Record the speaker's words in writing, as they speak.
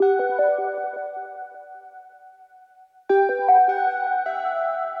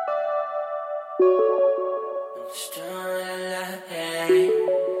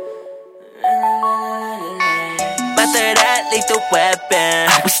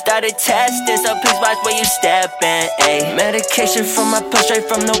started testing, so please watch where you steppin', ayy. Medication from my push straight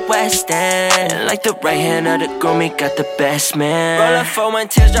from the West End. Like the right hand of the groomie got the best man. Rollin' for when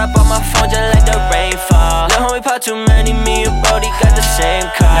tears drop on my phone just like the rainfall. Lil' homie pop too many, me and Brody got the same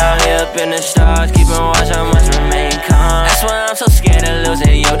car. Now he up in the stars, keepin' watch how much remain calm. That's why I'm so scared of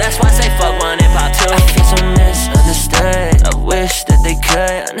losing you, that's why I say fuck one and pop two. I feel so misunderstood, I wish that they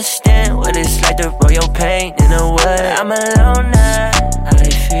could understand what it's like to roll your pain in the wood. I'm alone now, I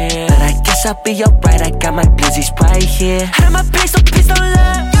feel, but I guess I'll be alright, I got my blizzies right here. Had my pace, so please don't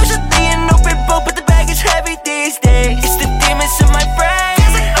love. Usually an open boat, but the bag is heavy these days. It's the demons in my brain,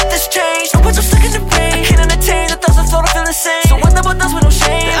 feels like nothing's changed. No one's so stuck in the rain, I can't entertain the thoughts of float, I feel the same. So what double dust with no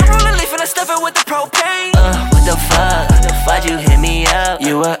shame, I'm rolling leaf and I stuff it with the propane. What the fuck, why'd you hit me up?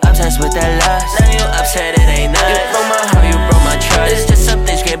 You were obsessed with that lust, now you upset, it ain't nothing. You broke my heart, you broke my trust. It's just some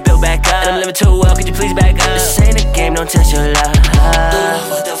things can't build back up, and I'm living too well, could you please back up? This ain't a game, don't test your love.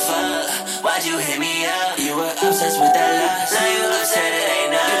 What the fuck, why'd you hit me up? You were obsessed with that lust, now you upset, it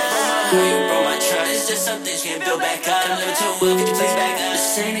ain't nothing. You broke my trust, it's just some things can't build back up, and I'm living too well, could you please back up?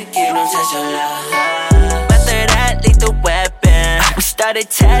 This ain't a game, don't test your love. Method that lethal weapon, we started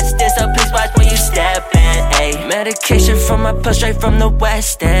testing, so please watch when you steppin', ayy. Medication from my push straight from the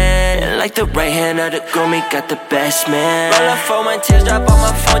West End. Like the right hand of the groomie got the best man. Rollin' for when tears drop on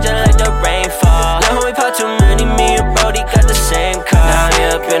my phone just like the rainfall. Lil' homie pop too many, me and Brody got the same car. Now he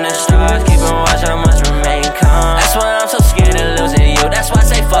up in the stars, keepin' watch how much remain calm. That's why I'm so scared of losing you, that's why I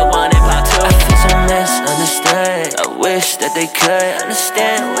say fuck one and pop two. I feel so misunderstood, I wish that they could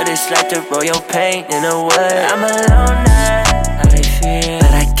understand what it's like to roll your pain in the wood. I'm alone now, I feel,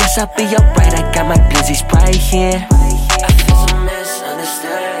 but I guess I'll be alright, I got my blizzies right here. I feel so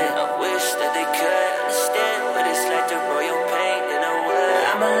misunderstood, I wish that they could understand what it's like to roll your pain in the wood.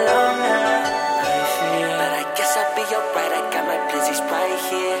 I'm alone now, I feel, but I guess I'll be alright, I got my blizzies right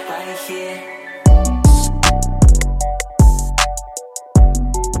here, right here.